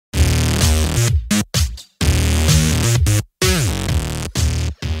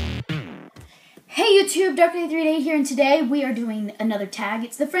YouTube? Dark83Day here, and today we are doing another tag.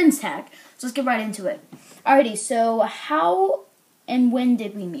 It's the Friends tag. So let's get right into it. Alrighty, so how and when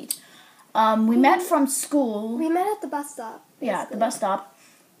did we meet? We met from school. We met at the bus stop. Basically. Yeah, at the bus stop.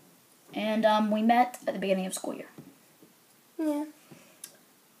 And we met at the beginning of school year. Yeah.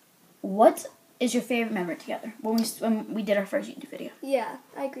 What is your favorite memory together when we did our first YouTube video? Yeah,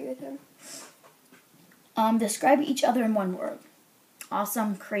 I agree with him. Describe each other in one word.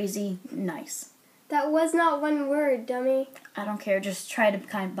 Awesome, crazy, nice. That was not one word, dummy. I don't care. Just try to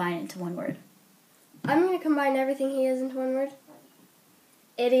combine it into one word. I'm going to combine everything he is into one word.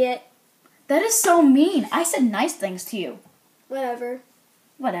 Idiot. That is so mean. I said nice things to you. Whatever.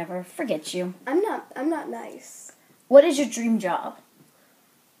 Whatever. Forget you. I'm not nice. What is your dream job?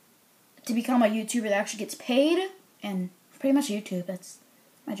 To become a YouTuber that actually gets paid, and pretty much YouTube. That's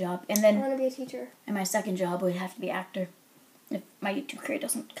my job. And then I want to be a teacher. And my second job would have to be actor, if my YouTube career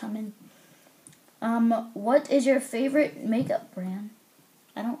doesn't come in. What is your favorite makeup brand?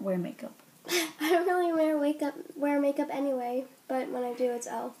 I don't wear makeup. I don't really wear makeup anyway, but when I do, it's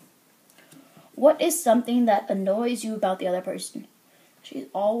e.l.f. What is something that annoys you about the other person? She's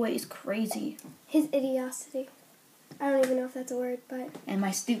always crazy. His idiocity. I don't even know if that's a word, but... And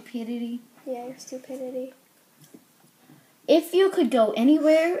my stupidity. Yeah, your stupidity. If you could go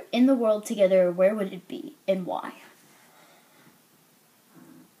anywhere in the world together, where would it be and why?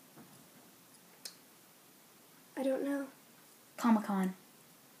 I don't know. Comic-Con.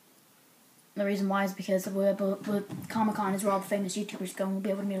 The reason why is because Comic-Con is where all the famous YouTubers go, and we'll be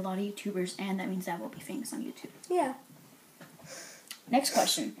able to meet a lot of YouTubers, and that means that we'll be famous on YouTube. Yeah. Next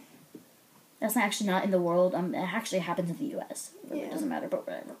question. That's actually not in the world. It actually happens in the U.S. Yeah. It doesn't matter, but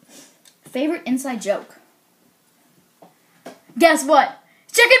whatever. Favorite inside joke? Guess what?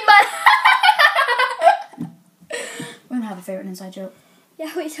 Chicken butt! We don't have a favorite inside joke.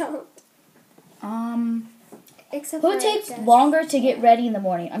 Yeah, we don't. Except Who takes longer to get ready in the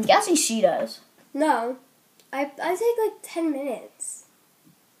morning? I'm guessing she does. No. I take like 10 minutes.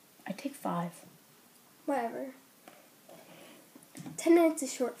 I take 5. Whatever. 10 minutes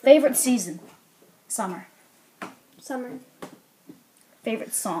is short for Favorite season? Summer. Summer.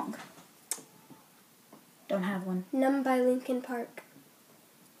 Favorite song? Don't have one. Numb by Linkin Park.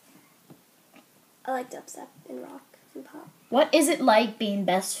 I like dubstep and rock and pop. What is it like being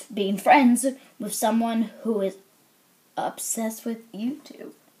friends with someone who is obsessed with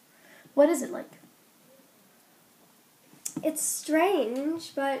YouTube? What is it like? It's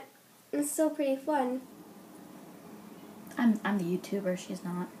strange, but it's still pretty fun. I'm the YouTuber, she's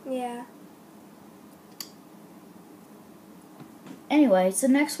not. Yeah. Anyway, so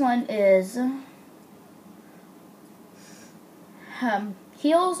next one is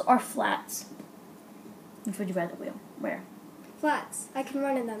heels or flats? Which would you rather wear? Flats. I can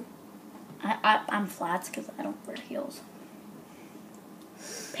run in them. I'm flats because I don't wear heels.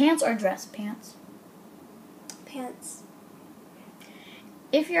 Pants or dress pants? Pants.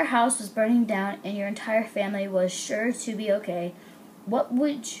 If your house was burning down and your entire family was sure to be okay, what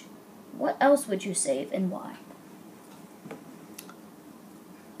else would you save and why?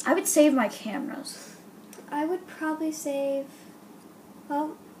 I would save my cameras. I would probably save,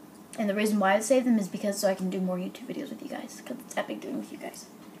 well... And the reason why I would save them is because so I can do more YouTube videos with you guys, because it's epic doing with you guys.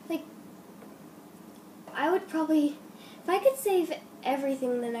 Like, I would probably, if I could save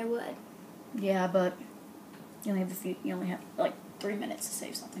everything, then I would. Yeah, but you only have like 3 minutes to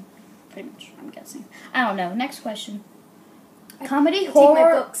save something. Pretty much, I'm guessing. I don't know. Next question. Comedy, horror. Take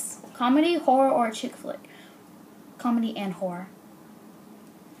my books. Comedy, horror, or chick flick? Comedy and horror.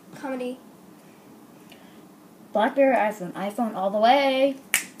 Comedy. BlackBerry, iPhone. iPhone all the way.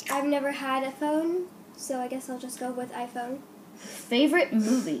 I've never had a phone, so I guess I'll just go with iPhone. Favorite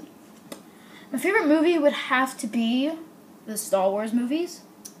movie? My favorite movie would have to be the Star Wars movies.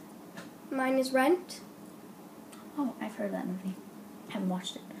 Mine is Rent. Oh, I've heard of that movie. Haven't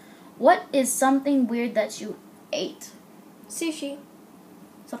watched it. What is something weird that you ate? Sushi.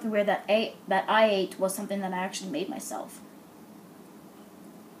 Something weird that I ate was something that I actually made myself.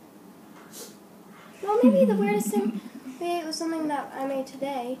 Well, maybe the weirdest thing it was something that I made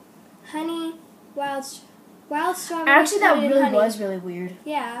today. Honey, wild strawberry. Actually, that really honey. was really weird.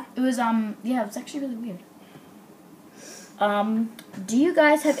 Yeah. It was yeah, it was actually really weird. Do you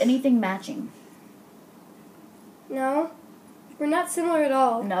guys have anything matching? No. We're not similar at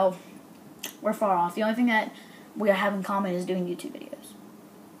all. No. We're far off. The only thing that we have in common is doing YouTube videos.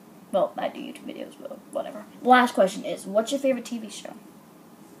 Well, I do YouTube videos, but whatever. The last question is, what's your favorite TV show?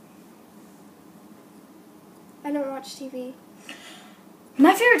 I don't watch TV.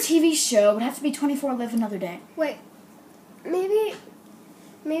 My favorite TV show would have to be 24 Live Another Day. Wait. Maybe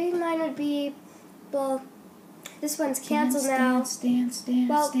mine would be Well, this one's canceled now. Dance.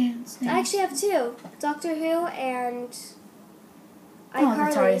 I actually have two. Doctor Who and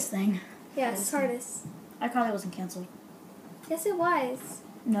iCarly. The TARDIS thing. Yes, TARDIS. iCarly wasn't canceled. Yes, it was.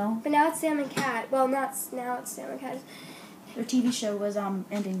 No. But now it's Sam and Cat. Well, not now. It's Sam and Cat. Their TV show was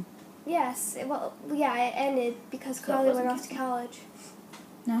ending. Yes. It ended because So it Carly wasn't went off to college.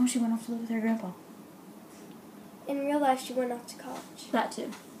 No, she went off to live with her grandpa. In real life, she went off to college. That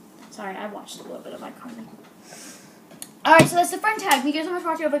too. Sorry, I watched a little bit of iCarly. Alright, so that's the friend tag. Thank you guys so much for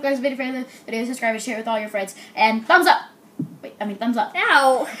watching. If you guys made a fan of the video, subscribe and share it with all your friends. And thumbs up! Thumbs up.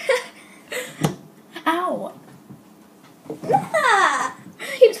 Ow! Ow! Ah!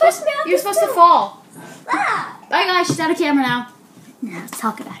 You're supposed to fall. Ah! Bye guys, she's out of camera now. Now let's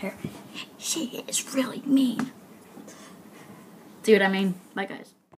talk about her. She is really mean. See what I mean? Bye guys.